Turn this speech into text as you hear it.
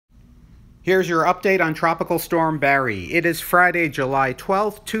Here's your update on Tropical Storm Barry. It is Friday, July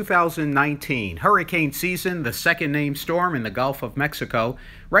 12th, 2019. Hurricane season, the second named storm in the Gulf of Mexico.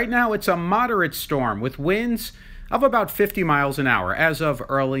 Right now it's a moderate storm with winds of about 50 miles an hour as of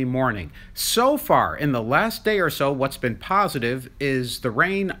early morning. So far, in the last day or so, what's been positive is the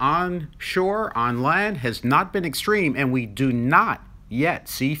rain on shore, on land, has not been extreme, and we do not yet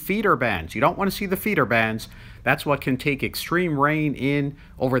see feeder bands. You don't want to see the feeder bands. That's what can take extreme rain in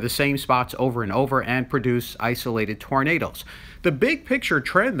over the same spots over and over and produce isolated tornadoes. The big picture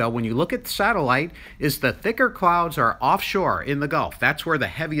trend, though, when you look at the satellite, is the thicker clouds are offshore in the Gulf. That's where the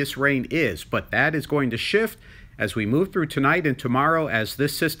heaviest rain is, but that is going to shift as we move through tonight and tomorrow as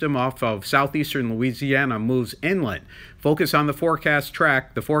this system off of southeastern Louisiana moves inland. Focus on the forecast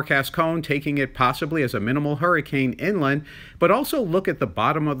track, the forecast cone, taking it possibly as a minimal hurricane inland, but also look at the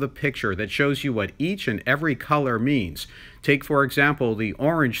bottom of the picture that shows you what each and every color means. Take, for example, the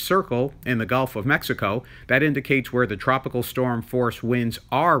orange circle in the Gulf of Mexico. That indicates where the tropical storm force winds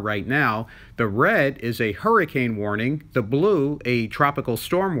are right now. The red is a hurricane warning, the blue a tropical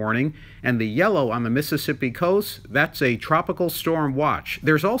storm warning, and the yellow on the Mississippi coast, that's a tropical storm watch.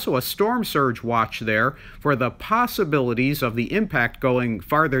 There's also a storm surge watch there for the possibilities of the impact going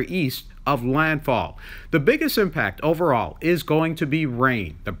farther east of landfall. The biggest impact overall is going to be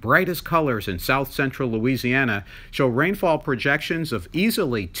rain. The brightest colors in south central Louisiana show rainfall projections of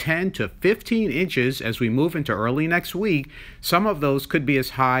easily 10 to 15 inches as we move into early next week. Some of those could be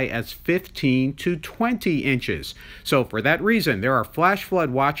as high as 15 to 20 inches. So for that reason, there are flash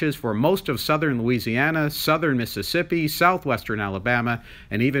flood watches for most of southern Louisiana, southern Mississippi, southwestern Alabama,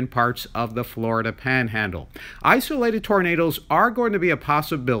 and even parts of the Florida Panhandle. Isolated tornadoes are going to be a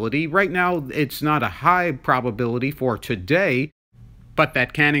possibility. Right now, it's not a high probability for today, but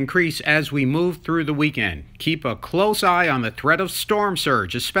that can increase as we move through the weekend. Keep a close eye on the threat of storm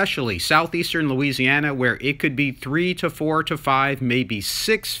surge, especially southeastern Louisiana, where it could be 3 to 4 to 5, maybe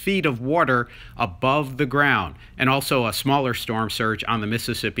 6 feet of water above the ground, and also a smaller storm surge on the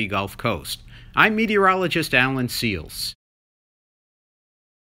Mississippi Gulf Coast. I'm meteorologist Alan Seals.